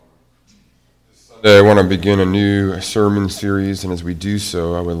Today I want to begin a new sermon series, and as we do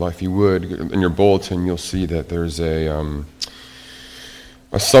so, I would like, if you would, in your bulletin, you'll see that there's a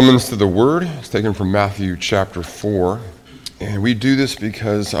summons to the Word. It's taken from Matthew chapter 4, and we do this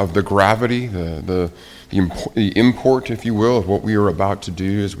because of the gravity, the import, if you will, of what we are about to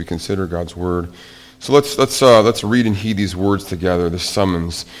do as we consider God's Word. So let's read and heed these words together. The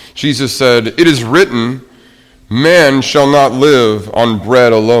summons. Jesus said, "It is written, man shall not live on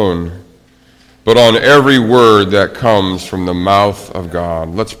bread alone, but on every word that comes from the mouth of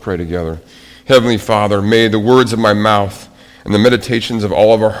God." Let's pray together. Heavenly Father, may the words of my mouth and the meditations of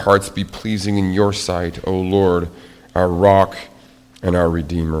all of our hearts be pleasing in your sight, O Lord, our rock and our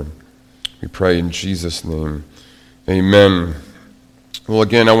Redeemer. We pray in Jesus' name. Amen. Well,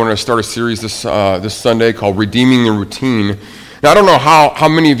 again, I want to start a series this Sunday called Redeeming the Routine. Now, I don't know how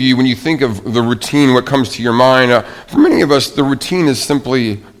many of you, when you think of the routine, what comes to your mind. For many of us, the routine is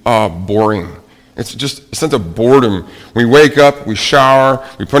simply boring. It's just a sense of boredom. We wake up, we shower,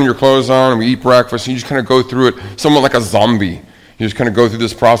 we put on your clothes on, and we eat breakfast, and you just kind of go through it somewhat like a zombie. You just kind of go through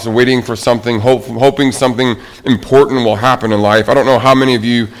this process, waiting for something, hoping something important will happen in life. I don't know how many of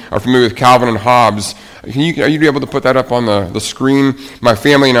you are familiar with Calvin and Hobbes. Are you able to put that up on the screen? My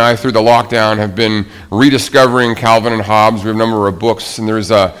family and I, through the lockdown, have been rediscovering Calvin and Hobbes. We have a number of books, and there's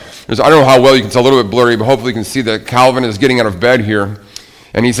I don't know how well you can, it's a little bit blurry, but hopefully you can see that Calvin is getting out of bed here.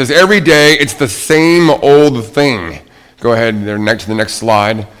 And he says, every day it's the same old thing. Go ahead, to the next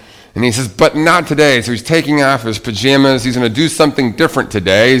slide. And he says, but not today. So he's taking off his pajamas. He's going to do something different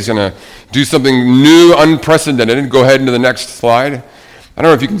today. He's going to do something new, unprecedented. Go ahead into the next slide. I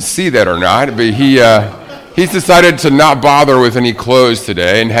don't know if you can see that or not, but he's decided to not bother with any clothes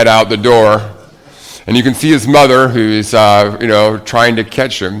today and head out the door. And you can see his mother, who is trying to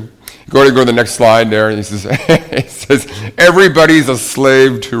catch him. Go to the next slide there. He says, everybody's a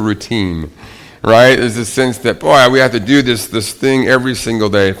slave to routine, right? There's this sense that, boy, we have to do this thing every single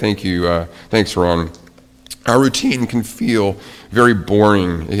day. Thank you. Thanks, Ron. Our routine can feel very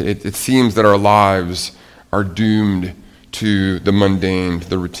boring. It seems that our lives are doomed to the mundane, to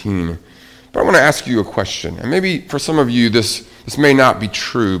the routine. But I want to ask you a question. And maybe for some of you, this may not be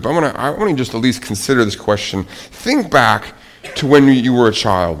true, but I want to just at least consider this question. Think back to when you were a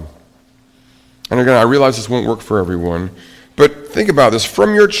child. And again, I realize this won't work for everyone, but think about this.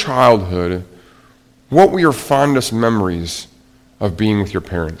 From your childhood, what were your fondest memories of being with your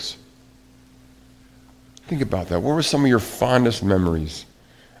parents? Think about that. What were some of your fondest memories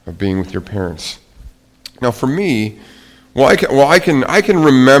of being with your parents? Now, for me, I can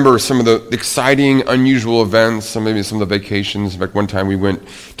remember some of the exciting, unusual events, maybe some of the vacations. In fact, one time we went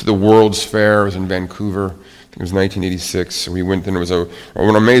to the World's Fair. It was in Vancouver. I think it was 1986. We went, and it was an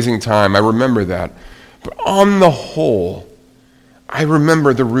amazing time. I remember that. But on the whole, I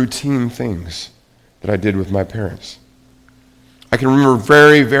remember the routine things that I did with my parents. I can remember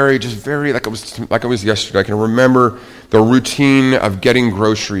very like it was yesterday. I can remember the routine of getting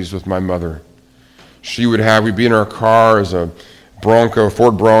groceries with my mother. We'd be in our car as a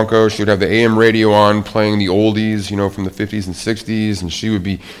Ford Bronco. She would have the AM radio on, playing the oldies, from the 50s and 60s, and she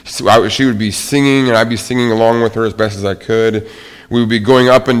would be singing, and I'd be singing along with her as best as I could. We would be going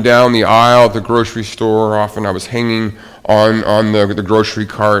up and down the aisle at the grocery store. Often I was hanging on the grocery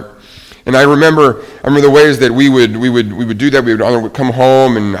cart. And I remember the ways that we would do that. We would come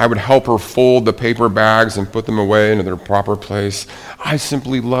home, and I would help her fold the paper bags and put them away into their proper place. I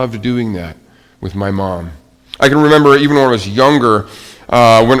simply loved doing that with my mom. I can remember even when I was younger,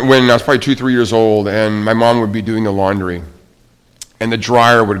 when I was probably 2-3 years old, and my mom would be doing the laundry, and the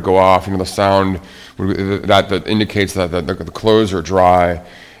dryer would go off. The sound that indicates that the clothes are dry.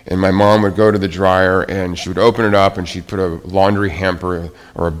 And my mom would go to the dryer, and she would open it up, and she'd put a laundry hamper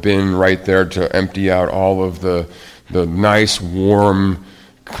or a bin right there to empty out all of the nice, warm,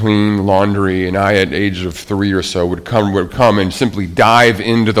 clean laundry. And I, at the age of 3 or so, would come and simply dive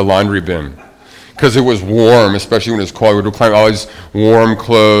into the laundry bin, because it was warm, especially when it was cold. We would climb all these warm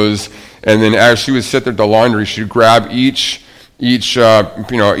clothes, and then as she would sit there at the laundry, she'd grab each piece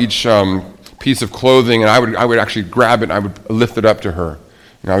of clothing, and I would actually grab it, and I would lift it up to her,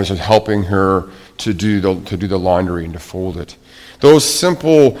 and I was just helping her to do the laundry and to fold it. Those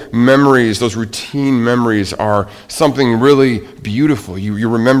simple memories, those routine memories, are something really beautiful. You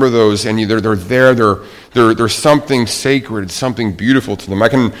remember those, and they're there. They're something sacred, something beautiful to them. I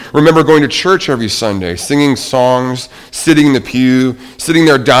can remember going to church every Sunday, singing songs, sitting in the pew, sitting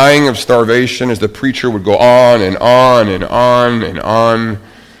there dying of starvation as the preacher would go on and on and on and on,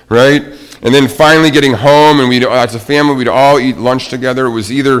 right? And then finally getting home, and as a family, we'd all eat lunch together. It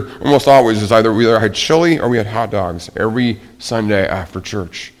was either we either had chili or we had hot dogs every Sunday after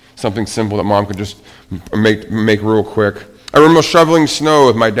church. something simple that mom could just make real quick. I remember shoveling snow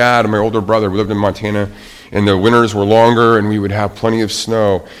with my dad and my older brother. We lived in Montana, and the winters were longer, and we would have plenty of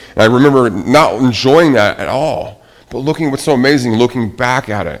snow. And I remember not enjoying that at all, but what's so amazing, looking back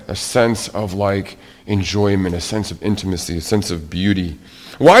at it, a sense of like enjoyment, a sense of intimacy, a sense of beauty.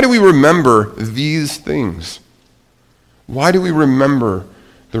 Why do we remember these things? Why do we remember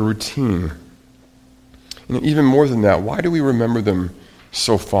the routine? And even more than that, why do we remember them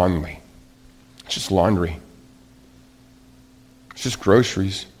so fondly? It's just laundry. It's just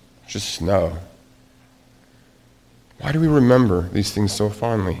groceries. It's just snow. Why do we remember these things so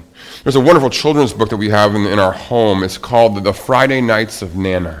fondly? There's a wonderful children's book that we have in our home. It's called The Friday Nights of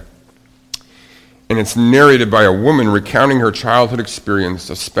Nana. And it's narrated by a woman recounting her childhood experience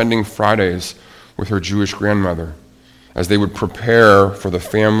of spending Fridays with her Jewish grandmother as they would prepare for the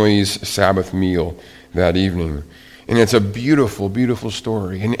family's Sabbath meal that evening. And it's a beautiful, beautiful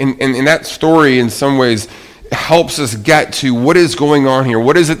story. And that story, in some ways, helps us get to what is going on here.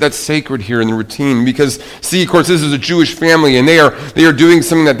 What is it that's sacred here in the routine? Because, see, of course, this is a Jewish family, and they are doing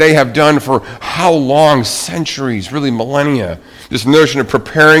something that they have done for how long? Centuries, really millennia. This notion of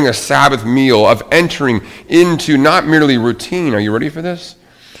preparing a Sabbath meal, of entering into not merely routine. Are you ready for this?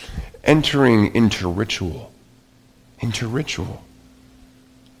 Entering into ritual. Into ritual.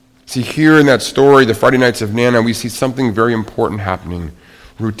 See, here in that story, the Friday Nights of Nana, we see something very important happening.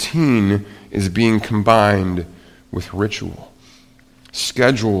 Routine is being combined with ritual.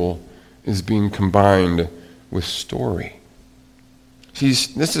 Schedule is being combined with story. See,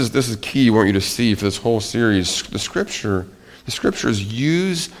 this is key I want you to see for this whole series. The scriptures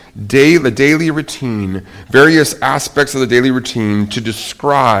use the daily routine, various aspects of the daily routine, to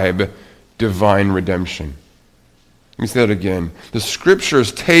describe divine redemption. Let me say that again. The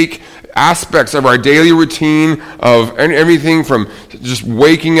scriptures take aspects of our daily routine of everything from just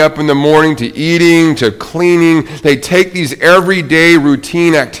waking up in the morning to eating to cleaning. They take these everyday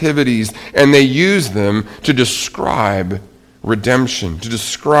routine activities and they use them to describe redemption, to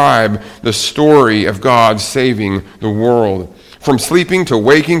describe the story of God saving the world. From sleeping to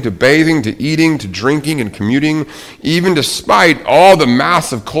waking to bathing to eating to drinking and commuting, even despite all the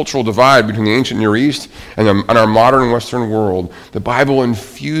massive cultural divide between the ancient Near East and our modern Western world, the Bible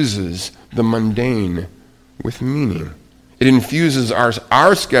infuses the mundane with meaning. It infuses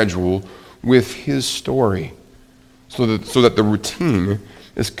our schedule with his story so that the routine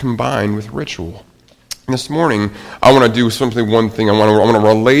is combined with ritual. And this morning, I want to do one thing. I want to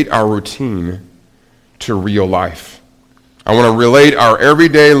relate our routine to real life. I want to relate our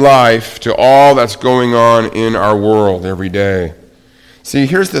everyday life to all that's going on in our world every day. See,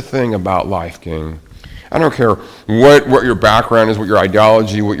 here's the thing about life, gang. I don't care what your background is, what your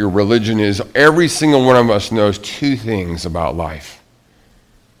ideology, what your religion is. Every single one of us knows two things about life.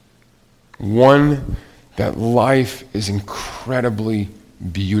 One, that life is incredibly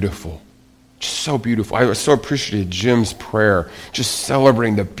beautiful. Just so beautiful. I so appreciated Jim's prayer, just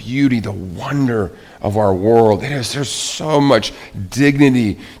celebrating the beauty, the wonder of our world. There's so much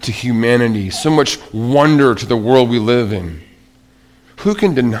dignity to humanity, so much wonder to the world we live in. Who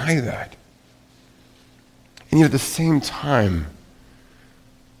can deny that? And yet at the same time,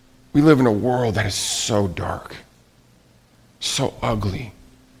 we live in a world that is so dark, so ugly.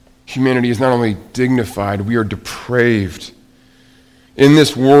 Humanity is not only dignified, we are depraved. In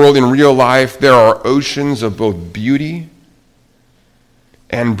this world, in real life, there are oceans of both beauty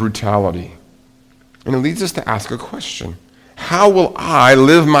and brutality. And it leads us to ask a question. How will I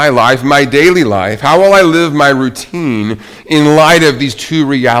live my life, my daily life? How will I live my routine in light of these two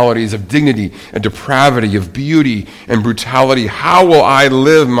realities of dignity and depravity, of beauty and brutality? How will I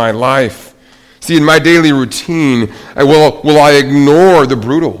live my life? See, in my daily routine, will I ignore the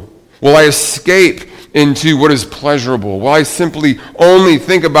brutal? Will I escape into what is pleasurable? Will I simply only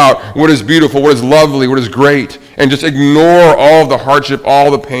think about what is beautiful, what is lovely, what is great, and just ignore all the hardship,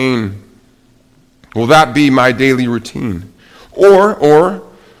 all the pain? Will that be my daily routine? Or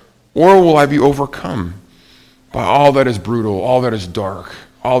will I be overcome by all that is brutal, all that is dark,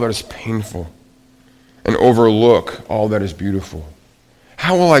 all that is painful, and overlook all that is beautiful?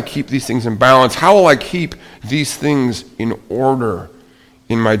 How will I keep these things in balance? How will I keep these things in order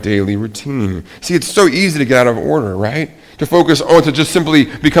in my daily routine? See, it's so easy to get out of order, right? To just simply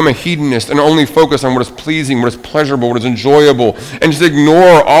become a hedonist and only focus on what is pleasing, what is pleasurable, what is enjoyable, and just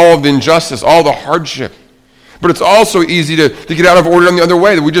ignore all of the injustice, all the hardship. But it's also easy to get out of order in the other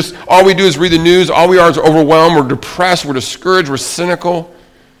way, that all we do is read the news, all we are is overwhelmed, we're depressed, we're discouraged, we're cynical,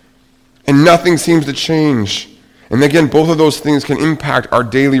 and nothing seems to change. And again, both of those things can impact our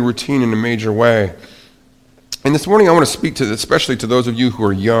daily routine in a major way. And this morning I want to speak to, especially to those of you who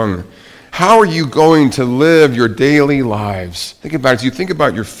are young. How are you going to live your daily lives? Think about it. As you think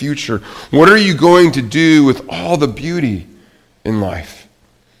about your future, what are you going to do with all the beauty in life?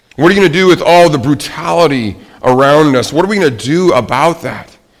 What are you going to do with all the brutality around us? What are we going to do about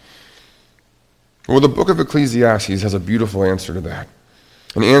that? Well, the book of Ecclesiastes has a beautiful answer to that.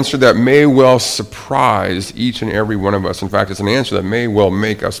 An answer that may well surprise each and every one of us. In fact, it's an answer that may well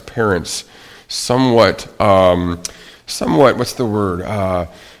make us parents somewhat, what's the word?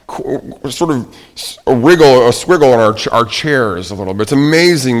 Sort of a swiggle on our chairs a little bit. It's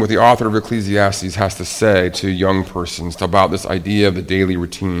amazing what the author of Ecclesiastes has to say to young persons about this idea of the daily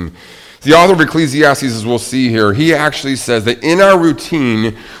routine. The author of Ecclesiastes, as we'll see here, he actually says that in our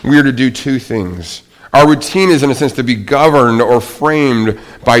routine, we are to do two things. Our routine is, in a sense, to be governed or framed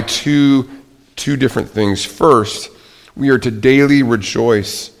by two different things. First, we are to daily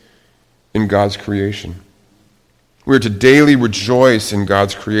rejoice in God's creation. We are to daily rejoice in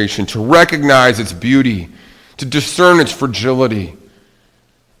God's creation, to recognize its beauty, to discern its fragility,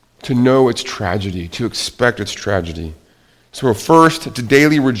 to know its tragedy, to expect its tragedy. So first, to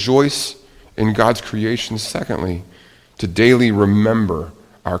daily rejoice in God's creation. Secondly, to daily remember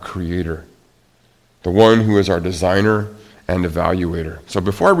our Creator, the one who is our designer and evaluator. So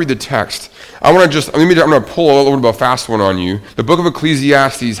before I read the text, I'm going to pull a little bit of a fast one on you. The book of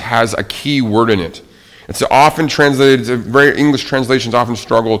Ecclesiastes has a key word in it. It's often translated, English translations often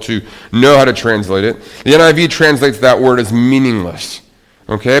struggle to know how to translate it. The NIV translates that word as meaningless.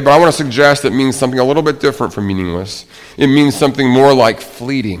 Okay, but I want to suggest it means something a little bit different from meaningless. It means something more like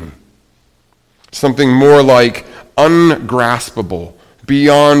fleeting. Something more like ungraspable,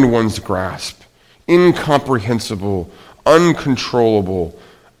 beyond one's grasp, incomprehensible, uncontrollable,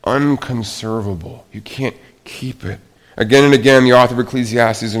 unconservable. You can't keep it. Again and again, the author of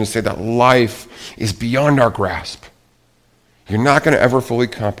Ecclesiastes is going to say that life is beyond our grasp. You're not going to ever fully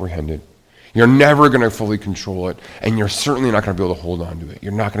comprehend it. You're never going to fully control it. And you're certainly not going to be able to hold on to it.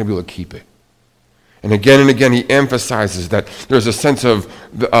 You're not going to be able to keep it. And again, he emphasizes that there's a sense of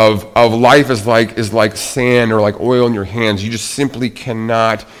life is like sand or like oil in your hands. You just simply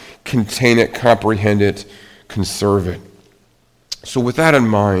cannot contain it, comprehend it, conserve it. So with that in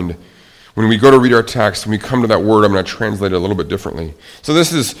mind, when we go to read our text, when we come to that word, I'm going to translate it a little bit differently. So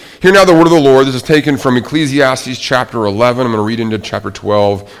this is, hear now the word of the Lord. This is taken from Ecclesiastes chapter 11. I'm going to read into chapter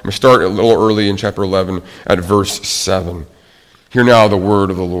 12. I'm going to start a little early in chapter 11 at verse 7. Hear now the word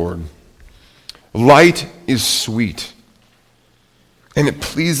of the Lord. Light is sweet, and it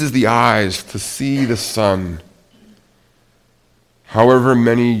pleases the eyes to see the sun. However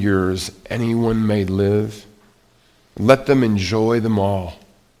many years anyone may live, let them enjoy them all.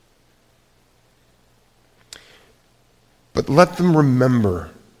 But let them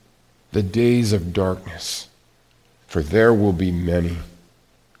remember the days of darkness, for there will be many.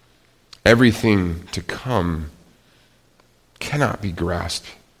 Everything to come cannot be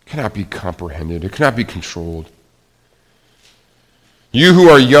grasped, cannot be comprehended, it cannot be controlled. You who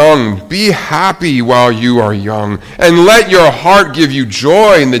are young, be happy while you are young, and let your heart give you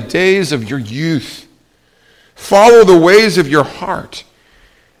joy in the days of your youth. Follow the ways of your heart,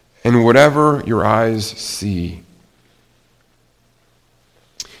 and whatever your eyes see.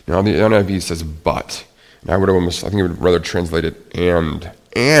 Now the NIV says but, and I think it would rather translate it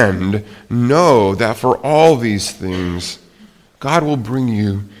and know that for all these things God will bring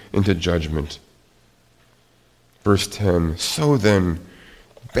you into judgment. Verse 10, so then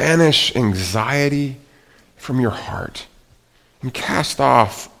banish anxiety from your heart and cast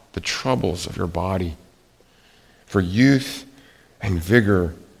off the troubles of your body. For youth and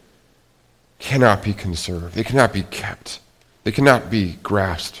vigor cannot be conserved. They cannot be kept. They cannot be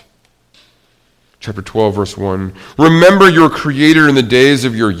grasped. Chapter 12, verse 1. Remember your Creator in the days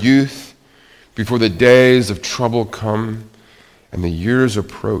of your youth, before the days of trouble come and the years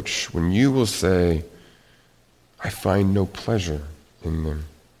approach, when you will say, I find no pleasure in them.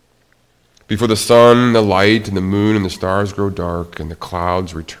 Before the sun, the light, and the moon, and the stars grow dark, and the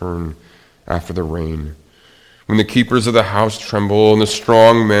clouds return after the rain. When the keepers of the house tremble, and the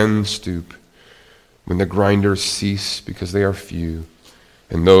strong men stoop. When the grinders cease because they are few,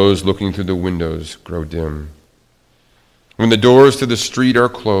 and those looking through the windows grow dim. When the doors to the street are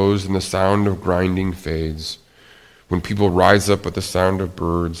closed, and the sound of grinding fades. When people rise up at the sound of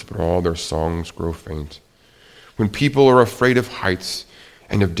birds, but all their songs grow faint. When people are afraid of heights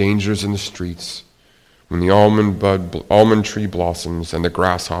and of dangers in the streets. When the almond tree blossoms, and the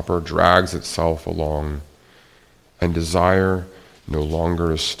grasshopper drags itself along, and desire no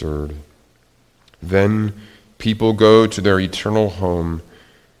longer is stirred. Then people go to their eternal home,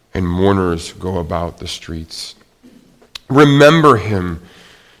 and mourners go about the streets. Remember him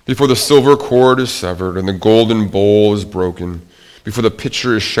before the silver cord is severed and the golden bowl is broken, before the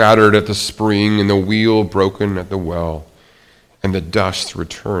pitcher is shattered at the spring and the wheel broken at the well, and the dust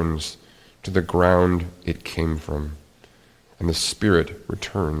returns to the ground it came from, and the spirit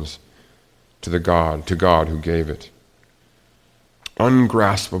returns to God who gave it.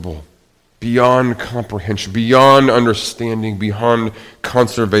 Ungraspable, beyond comprehension, beyond understanding, beyond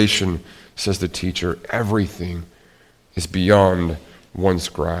conservation, says the teacher. Everything is beyond one's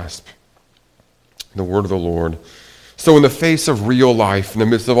grasp. The word of the Lord. So in the face of real life, in the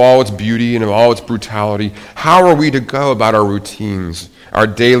midst of all its beauty and of all its brutality, how are we to go about our routines, our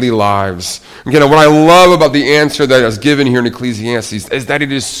daily lives? Again, what I love about the answer that is given here in Ecclesiastes is that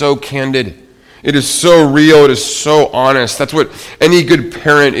it is so candid. It is so real. It is so honest. That's what any good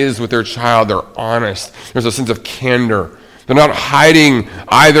parent is with their child. They're honest. There's a sense of candor. They're not hiding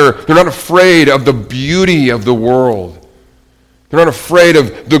either. They're not afraid of the beauty of the world. They're not afraid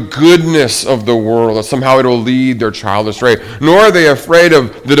of the goodness of the world, that somehow it will lead their child astray. Nor are they afraid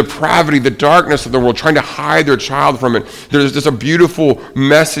of the depravity, the darkness of the world, trying to hide their child from it. There's just a beautiful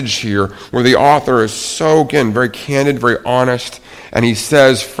message here where the author is so, again, very candid, very honest. And he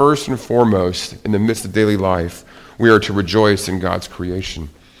says, first and foremost, in the midst of daily life, we are to rejoice in God's creation.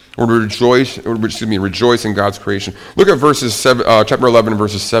 Or to rejoice in God's creation. Look at chapter 11,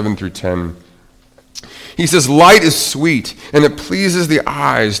 verses 7 through 10. He says, light is sweet, and it pleases the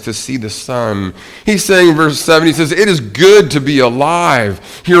eyes to see the sun. He's saying in verse 7, he says, it is good to be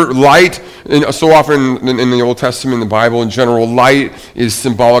alive. Here, light, so often in the Old Testament, in the Bible in general, light is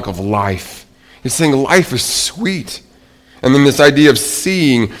symbolic of life. He's saying life is sweet. And then this idea of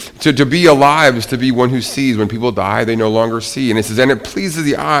seeing, to be alive is to be one who sees. When people die, they no longer see. And it says, and it pleases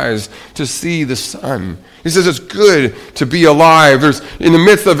the eyes to see the sun. He says it's good to be alive. There's, in the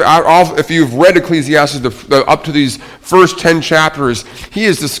midst of, if you've read Ecclesiastes up to these first 10 chapters, he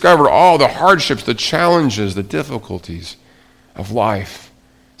has discovered all the hardships, the challenges, the difficulties of life.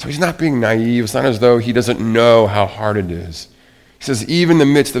 So he's not being naive. It's not as though he doesn't know how hard it is. He says even in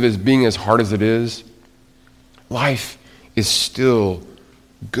the midst of it being as hard as it is, life is still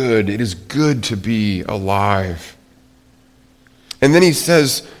good. It is good to be alive. And then he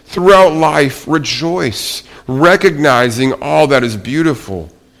says, throughout life, rejoice, recognizing all that is beautiful.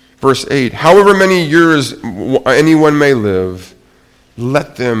 Verse 8, however many years anyone may live,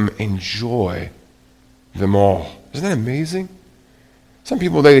 let them enjoy them all. Isn't that amazing? Some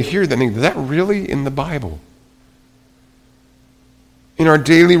people, they hear that and think, is that really in the Bible? In our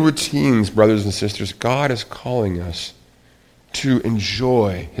daily routines, brothers and sisters, God is calling us to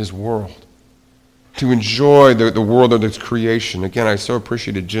enjoy his world, to enjoy the world of its creation. Again, I so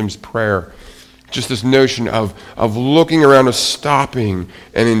appreciated Jim's prayer. Just this notion of looking around us, stopping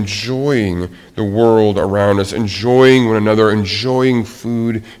and enjoying the world around us, enjoying one another, enjoying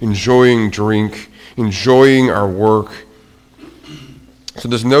food, enjoying drink, enjoying our work. So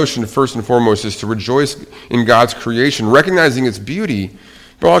this notion, first and foremost, is to rejoice in God's creation, recognizing its beauty.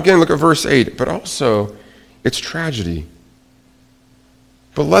 But again, look at verse 8, but also its tragedy.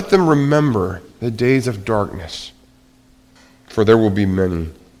 But let them remember the days of darkness, for there will be many.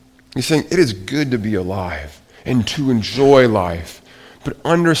 He's saying it is good to be alive and to enjoy life. But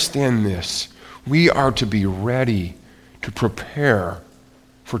understand this, we are to be ready to prepare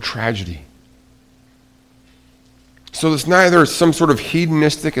for tragedy. So it's neither some sort of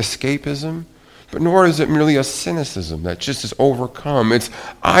hedonistic escapism, but nor is it merely a cynicism that just is overcome. It's,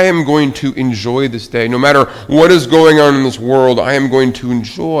 I am going to enjoy this day. No matter what is going on in this world, I am going to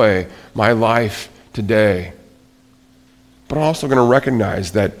enjoy my life today. But I'm also going to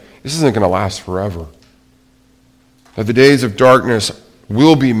recognize that this isn't going to last forever. That the days of darkness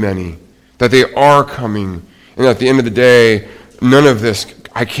will be many. That they are coming. And at the end of the day, none of this,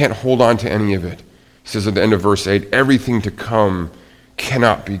 I can't hold on to any of it. He says at the end of verse 8, everything to come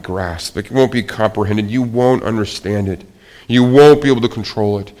cannot be grasped. It won't be comprehended. You won't understand it. You won't be able to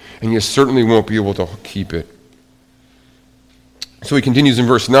control it. And you certainly won't be able to keep it. So he continues in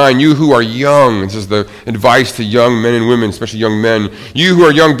verse 9, you who are young, this is the advice to young men and women, especially young men, you who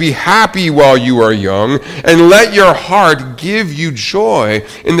are young, be happy while you are young, and let your heart give you joy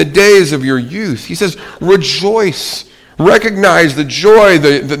in the days of your youth. He says, rejoice, recognize the joy,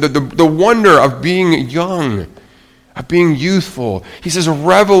 the wonder of being young, of being youthful. He says,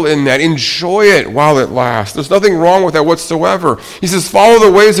 revel in that, enjoy it while it lasts. There's nothing wrong with that whatsoever. He says, follow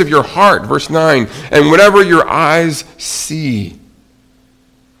the ways of your heart, verse 9, and whatever your eyes see.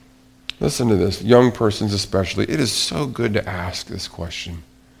 Listen to this, young persons especially. It is so good to ask this question.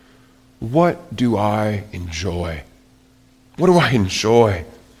 What do I enjoy? What do I enjoy?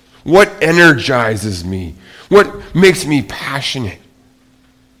 What energizes me? What makes me passionate?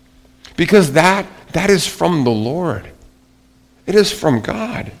 Because that is from the Lord. It is from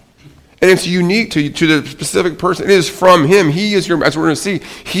God. And it's unique to the specific person. It is from him. He is your, as we're going to see,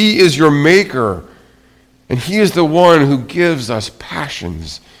 he is your maker. And he is the one who gives us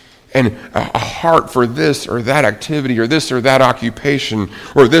passions and a heart for this or that activity or this or that occupation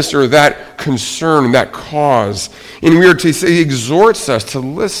or this or that concern, that cause. And we are to say, he exhorts us to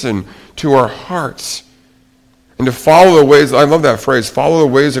listen to our hearts and to follow the ways, I love that phrase, follow the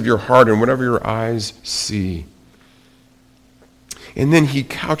ways of your heart and whatever your eyes see. And then he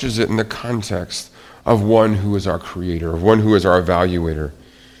couches it in the context of one who is our creator, of one who is our evaluator.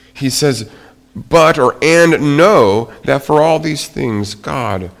 He says, and know that for all these things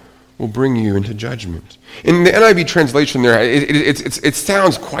God will bring you into judgment. In the NIV translation there, it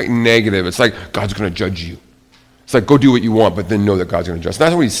sounds quite negative. It's like God's going to judge you. It's like go do what you want, but then know that God's going to judge.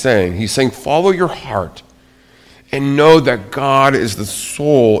 That's what he's saying. He's saying follow your heart and know that God is the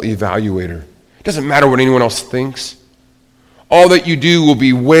sole evaluator. It doesn't matter what anyone else thinks. All that you do will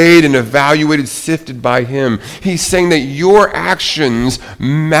be weighed and evaluated, sifted by him. He's saying that your actions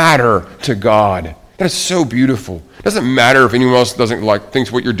matter to God. That is so beautiful. It doesn't matter if anyone else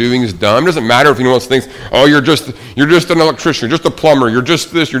thinks what you're doing is dumb. It doesn't matter if anyone else thinks, oh, you're just an electrician, you're just a plumber, you're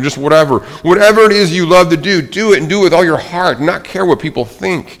just this, you're just whatever. Whatever it is you love to do it and do it with all your heart, not care what people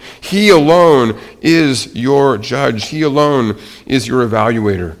think. He alone is your judge. He alone is your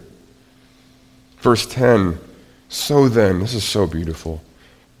evaluator. Verse 10, so then, this is so beautiful,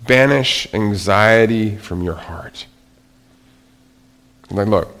 banish anxiety from your heart. Like,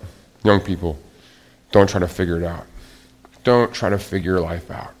 look, young people, don't try to figure it out. Don't try to figure life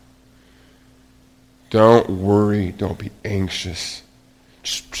out. Don't worry. Don't be anxious.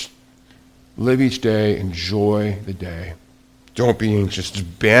 Just live each day. Enjoy the day. Don't be anxious.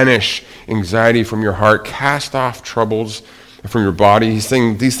 Just banish anxiety from your heart. Cast off troubles from your body. He's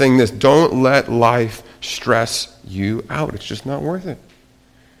saying this. Don't let life stress you out. It's just not worth it.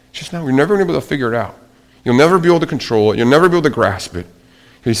 It's just not. You're never going to be able to figure it out. You'll never be able to control it. You'll never be able to grasp it.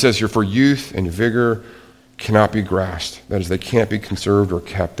 He says here, for youth and vigor cannot be grasped. That is, they can't be conserved or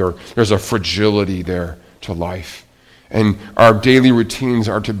kept. There's a fragility there to life. And our daily routines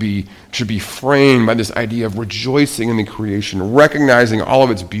should be framed by this idea of rejoicing in the creation, recognizing all of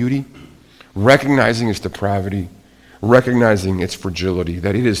its beauty, recognizing its depravity, recognizing its fragility,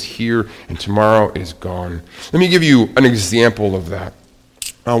 that it is here and tomorrow it is gone. Let me give you an example of that.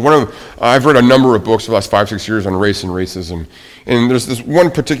 I've read a number of books for the last 5-6 years on race and racism. And there's this one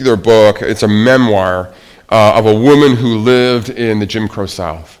particular book, it's a memoir of a woman who lived in the Jim Crow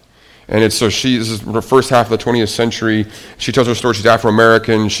South. And this is the first half of the 20th century. She tells her story. She's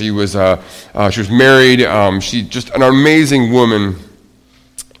Afro-American. She was married. She's just an amazing woman.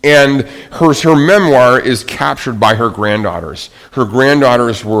 And her memoir is captured by her granddaughters. Her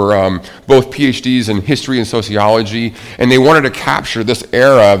granddaughters were both PhDs in history and sociology, and they wanted to capture this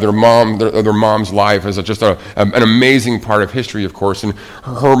era of their mom's life as just an amazing part of history, of course. And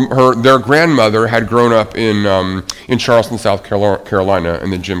their grandmother had grown up in Charleston, South Carolina, in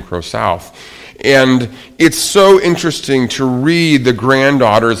the Jim Crow South. And it's so interesting to read the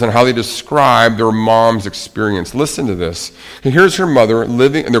granddaughters and how they describe their mom's experience. Listen to this. Here's her mother and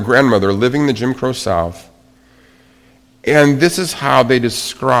their grandmother living in the Jim Crow South. And this is how they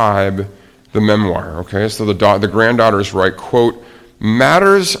describe the memoir. Okay, so the granddaughters write, quote,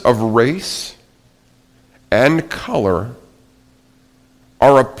 matters of race and color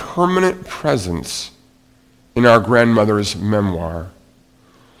are a permanent presence in our grandmother's memoir,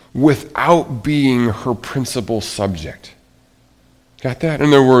 without being her principal subject. Got that? In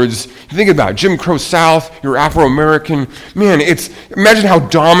other words, think about it. Jim Crow South, you're Afro-American. Man, imagine how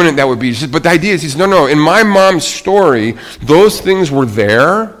dominant that would be. But the idea is, no, in my mom's story, those things were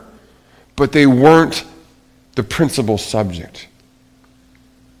there, but they weren't the principal subject.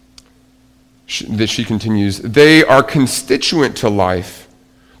 She continues, they are constituent to life,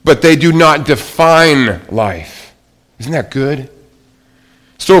 but they do not define life. Isn't that good?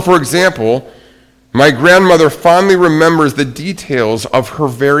 So, for example, my grandmother fondly remembers the details of her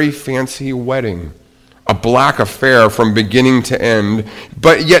very fancy wedding, a black affair from beginning to end,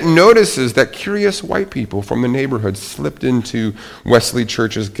 but yet notices that curious white people from the neighborhood slipped into Wesley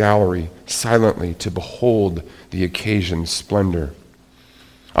Church's gallery silently to behold the occasion's splendor.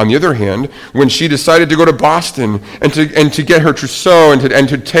 On the other hand, when she decided to go to Boston and to get her trousseau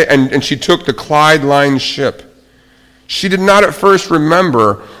and she took the Clyde Line ship, she did not at first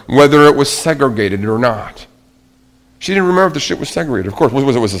remember whether it was segregated or not. She didn't remember if the ship was segregated. Of course,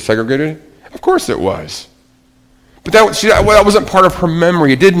 was it segregated? Of course it was. But that wasn't part of her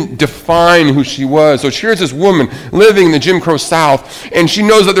memory. It didn't define who she was. So here's this woman living in the Jim Crow South, and she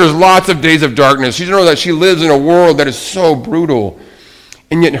knows that there's lots of days of darkness. She knows that she lives in a world that is so brutal.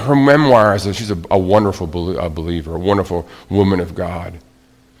 And yet her memoir is that she's a wonderful believer, a wonderful woman of God.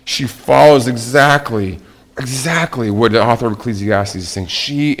 She follows exactly what the author of Ecclesiastes is saying.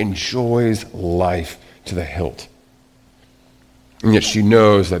 She enjoys life to the hilt. And yet she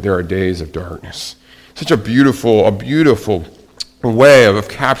knows that there are days of darkness. Such a beautiful way of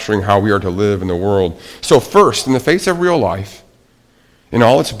capturing how we are to live in the world. So first, in the face of real life, in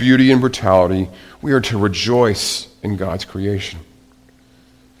all its beauty and brutality, we are to rejoice in God's creation.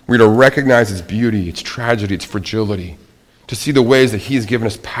 We are to recognize its beauty, its tragedy, its fragility, to see the ways that he has given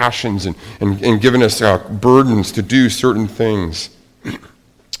us passions and given us burdens to do certain things.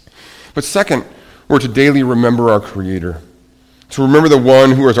 But second, we're to daily remember our Creator. To remember the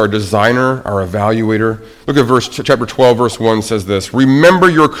one who is our designer, our evaluator. Look at chapter 12, verse 1 says this: remember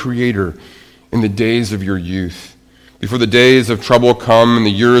your Creator in the days of your youth, before the days of trouble come and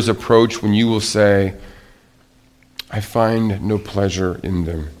the years approach when you will say, I find no pleasure in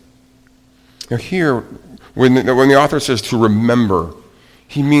them. Now here, when the author says to remember,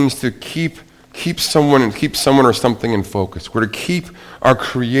 he means to keep someone or something in focus. We're to keep our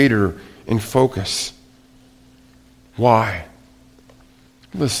Creator in focus. Why?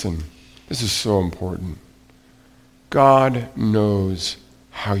 Listen, this is so important. God knows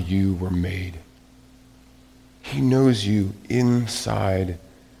how you were made. He knows you inside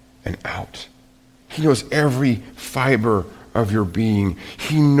and out. He knows every fiber of your being.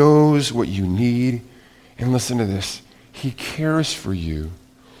 He knows what you need. And listen to this. He cares for you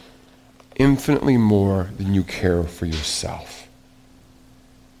infinitely more than you care for yourself.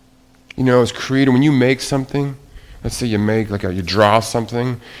 You know, as Creator, when you make something, let's say you draw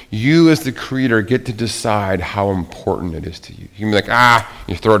something, you as the Creator get to decide how important it is to you. You can be like,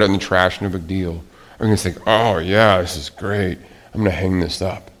 you throw it in the trash, no big deal. Or you can think, oh yeah, this is great. I'm going to hang this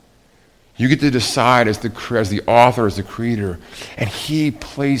up. You get to decide as the author, as the Creator, and he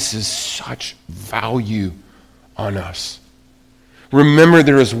places such value on us. Remember,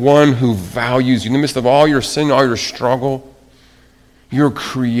 there is one who values you. In the midst of all your sin, all your struggle, your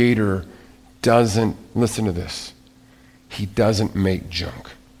Creator doesn't, listen to this, he doesn't make junk.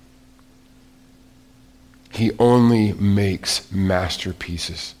 He only makes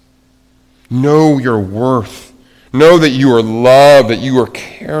masterpieces. Know your worth. Know that you are loved, that you are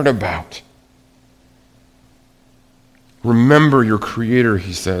cared about. Remember your Creator,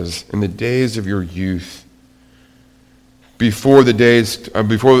 he says, in the days of your youth, before the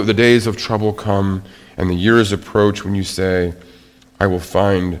days of trouble come and the years approach when you say, I will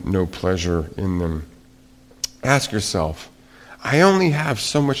find no pleasure in them. Ask yourself, I only have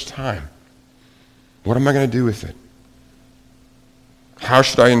so much time. What am I going to do with it? How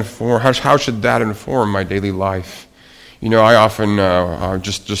should that inform my daily life? You know, I often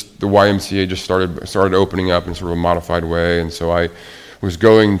just the YMCA just started opening up in sort of a modified way, and so I was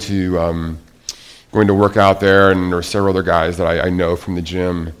going to work out there, and there were several other guys that I know from the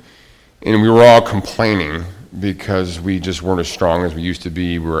gym, and we were all complaining because we just weren't as strong as we used to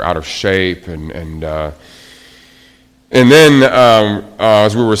be. We were out of shape, and then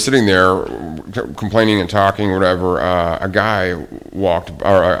as we were sitting there complaining and talking or whatever, a guy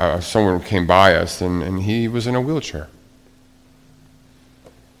someone came by us, and he was in a wheelchair.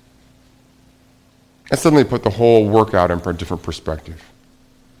 That suddenly put the whole workout in a different perspective.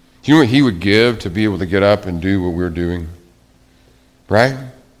 Do you know what he would give to be able to get up and do what we're doing? Right?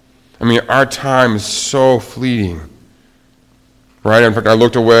 I mean, our time is so fleeting. Right? In fact, I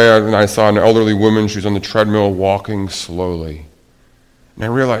looked away and I saw an elderly woman. She was on the treadmill walking slowly. And I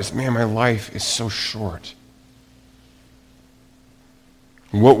realized, man, my life is so short.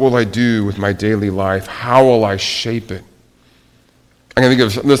 What will I do with my daily life? How will I shape it? I can think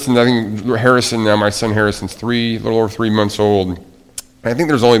of, I think Harrison now, my son Harrison's a little over 3 months old. I think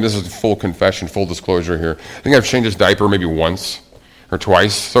this is full confession, full disclosure here. I think I've changed his diaper maybe once or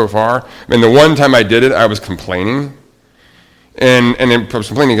twice so far. And the one time I did it, I was complaining. And I was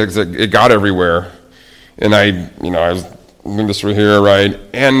complaining because it got everywhere. And I was doing this right here, right?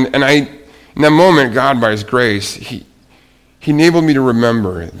 And in that moment, God, by his grace, he enabled me to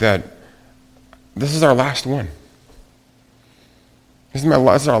remember that this is our last one. This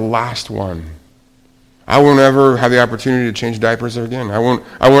is our last one. I won't ever have the opportunity to change diapers again. I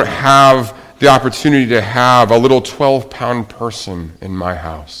won't have the opportunity to have a little 12-pound person in my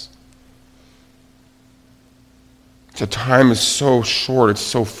house. The time is so short, it's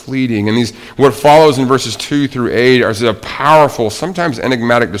so fleeting. And what follows in verses 2 through 8 is a powerful, sometimes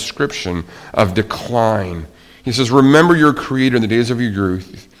enigmatic description of decline He says, remember your Creator in the days of your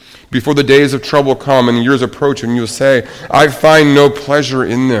youth, before the days of trouble come and the years approach, and you'll say, I find no pleasure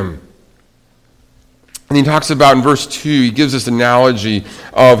in them. And he talks about in verse 2, he gives this analogy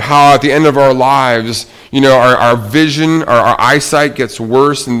of how at the end of our lives, our vision, our eyesight gets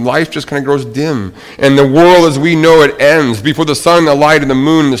worse, and life just kind of grows dim. And the world as we know it ends. Before the sun, the light, and the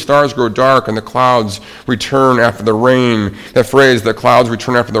moon, and the stars grow dark, and the clouds return after the rain. That phrase, the clouds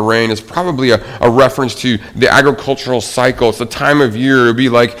return after the rain, is probably a reference to the agricultural cycle. It's the time of year. It would be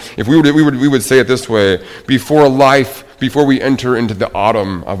like, if we would say it this way, before we enter into the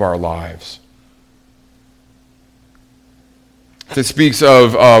autumn of our lives. It speaks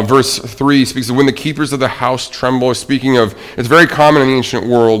of, verse 3, speaks of when the keepers of the house tremble. Speaking of, it's very common in the ancient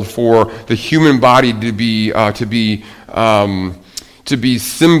world for the human body to be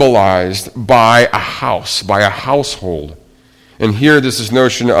symbolized by a house, by a household. And here this is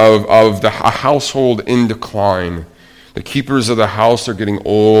notion of a household in decline. The keepers of the house are getting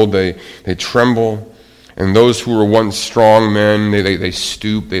old, they tremble, and those who were once strong men, they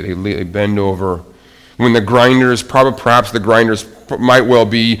stoop, they bend over. When the grinders, perhaps the grinders might well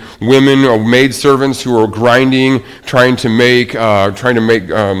be women or maidservants who are grinding, trying to make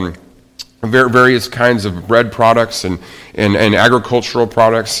various kinds of bread products and agricultural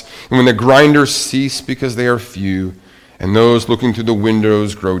products. And when the grinders cease because they are few, and those looking through the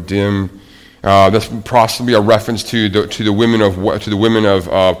windows grow dim. That's possibly a reference to the women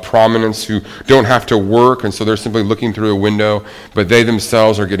of prominence who don't have to work, and so they're simply looking through a window, but they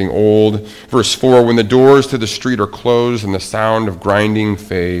themselves are getting old. Verse 4, when the doors to the street are closed and the sound of grinding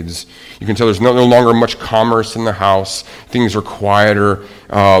fades, you can tell there's no longer much commerce in the house. Things are quieter.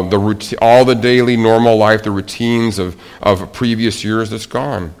 All the daily normal life, the routines of previous years, that's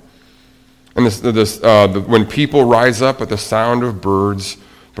gone. And when people rise up at the sound of birds,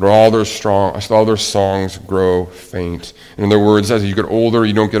 but all their songs grow faint. In other words, as you get older,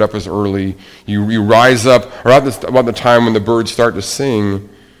 you don't get up as early. You rise up about the time when the birds start to sing,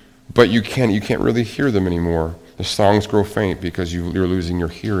 but you can't really hear them anymore. The songs grow faint because you're losing your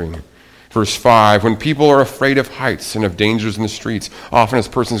hearing. Verse 5, when people are afraid of heights and of dangers in the streets, often as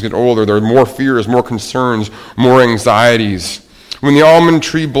persons get older, there are more fears, more concerns, more anxieties. When the almond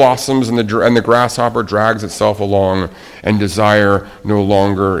tree blossoms and the grasshopper drags itself along and desire no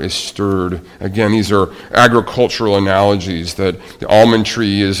longer is stirred. Again, these are agricultural analogies that the almond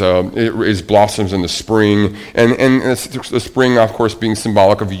tree is blossoms in the spring, and the spring, of course, being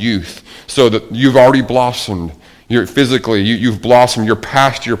symbolic of youth. So that you've already blossomed. You've blossomed, you're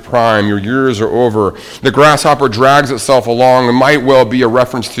past your prime, your years are over. The grasshopper drags itself along. It might well be a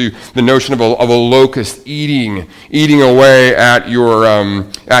reference to the notion of a locust eating away at your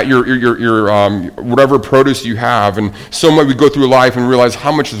whatever produce you have. And so much we go through life and realize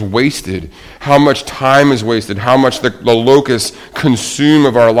how much is wasted, how much time is wasted, how much the locusts consume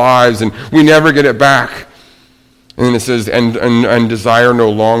of our lives, and we never get it back. And then it says, and desire no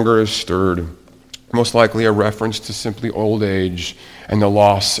longer is stirred. Most likely a reference to simply old age and the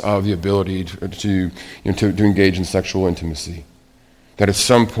loss of the ability to engage in sexual intimacy. That at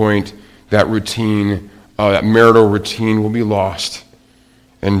some point that routine, that marital routine will be lost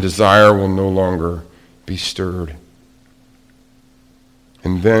and desire will no longer be stirred.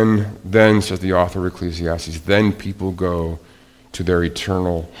 And then, says the author of Ecclesiastes, then people go to their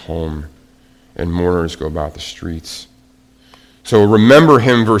eternal home and mourners go about the streets. So remember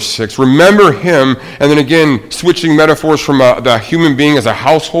him, verse 6. Remember him, and then again, switching metaphors from the human being as a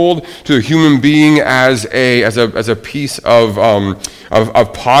household to the human being as a piece of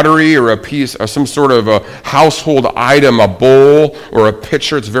pottery or a piece of some sort of a household item, a bowl or a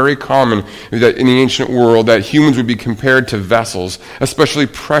pitcher. It's very common that in the ancient world that humans would be compared to vessels, especially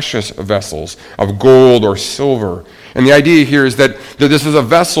precious vessels of gold or silver. And the idea here is that this is a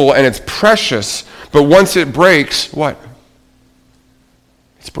vessel and it's precious, but once it breaks, what?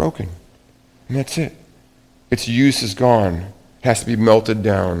 It's broken. And that's it. Its use is gone. It has to be melted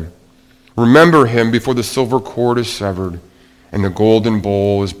down. Remember him before the silver cord is severed and the golden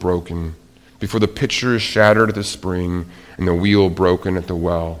bowl is broken, before the pitcher is shattered at the spring and the wheel broken at the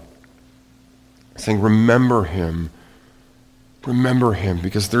well. Saying, remember him. Remember him,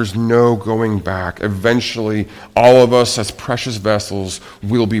 because there's no going back. Eventually, all of us as precious vessels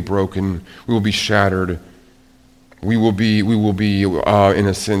will be broken. We will be shattered. We will be, in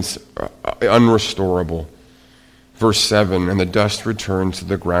a sense, unrestorable. Verse 7, and the dust returns to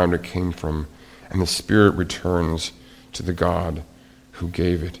the ground it came from, and the spirit returns to the God who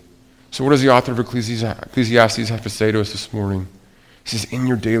gave it. So what does the author of Ecclesiastes have to say to us this morning? He says, in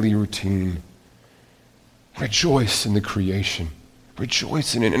your daily routine, rejoice in the creation.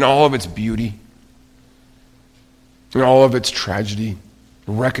 Rejoice in it, in all of its beauty. in all of its tragedy.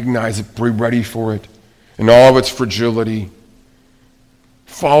 Recognize it, be ready for it, in all of its fragility.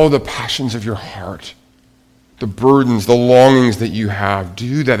 Follow the passions of your heart, the burdens, the longings that you have.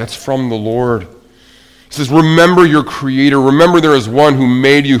 Do that. That's from the Lord. He says, remember your Creator. Remember there is one who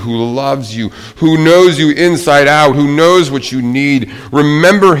made you, who loves you, who knows you inside out, who knows what you need.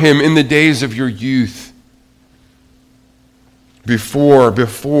 Remember him in the days of your youth, before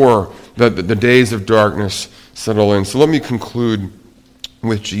the days of darkness settle in. So let me conclude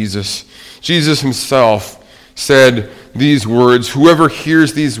with Jesus. Jesus himself said these words, whoever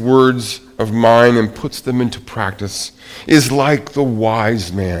hears these words of mine and puts them into practice is like the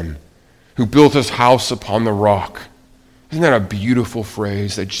wise man who built his house upon the rock. Isn't that a beautiful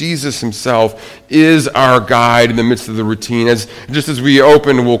phrase? That Jesus himself is our guide in the midst of the routine. Just as we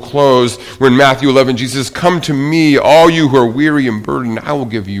open and we'll close, we're in Matthew 11. Jesus says, come to me, all you who are weary and burdened, I will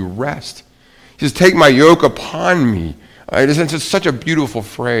give you rest. He says, take my yoke upon me. It's just such a beautiful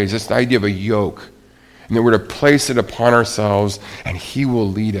phrase. It's the idea of a yoke. And that we're to place it upon ourselves, and he will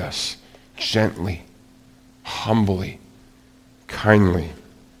lead us gently, humbly, kindly.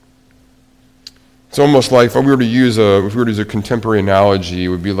 It's almost like, if we were to use a contemporary analogy, it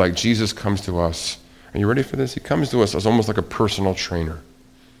would be like Jesus comes to us. Are you ready for this? He comes to us as almost like a personal trainer.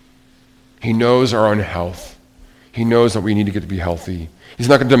 He knows our unhealth. He knows that we need to get to be healthy. He's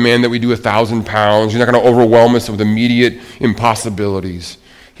not going to demand that we do 1,000 pounds. He's not going to overwhelm us with immediate impossibilities.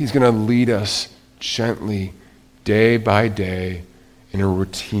 He's going to lead us gently, day by day, in a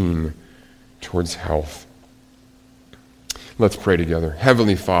routine towards health. Let's pray together.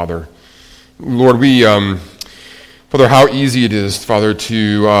 Heavenly Father, Lord, Father, how easy it is, Father,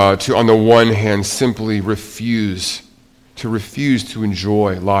 to on the one hand simply refuse to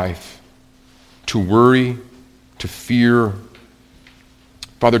enjoy life, to worry, to fear,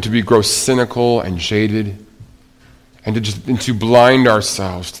 Father, to grow cynical and jaded, and to blind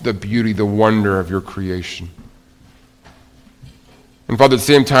ourselves to the beauty, the wonder of your creation. And Father, at the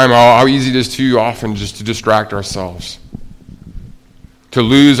same time, how easy it is too often just to distract ourselves, to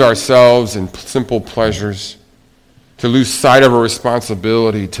lose ourselves in simple pleasures, to lose sight of our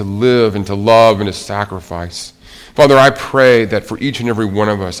responsibility to live and to love and to sacrifice. Father, I pray that for each and every one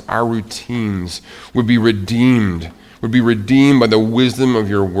of us, our routines would be redeemed by the wisdom of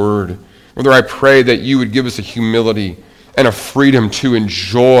your word. Father, I pray that you would give us a humility and a freedom to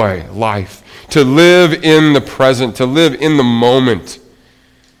enjoy life, to live in the present, to live in the moment,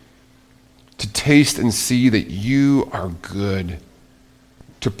 to taste and see that you are good,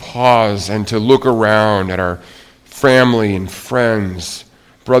 to pause and to look around at our family and friends,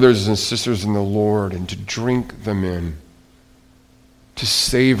 brothers and sisters in the Lord, and to drink them in, to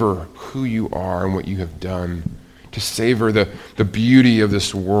savor who you are and what you have done, to savor the beauty of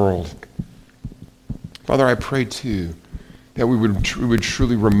this world. Father, I pray too that we would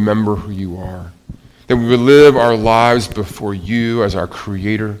truly remember who you are, that we would live our lives before you as our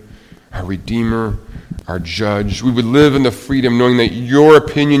Creator, our Redeemer, our Judge. We would live in the freedom knowing that your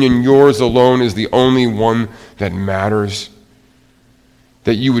opinion and yours alone is the only one that matters.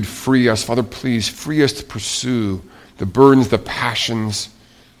 That you would free us. Father, please free us to pursue the burdens, the passions,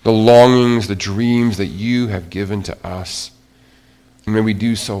 the longings, the dreams that you have given to us. And may we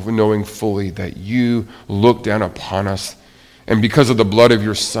do so knowing fully that you look down upon us, and because of the blood of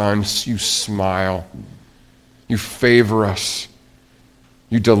your Son, you smile. You favor us.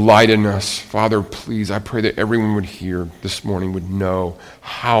 You delight in us. Father, please, I pray that everyone would hear this morning would know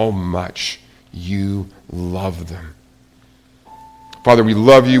how much you love them. Father, we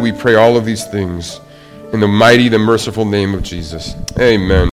love you. We pray all of these things in the mighty, the merciful name of Jesus. Amen.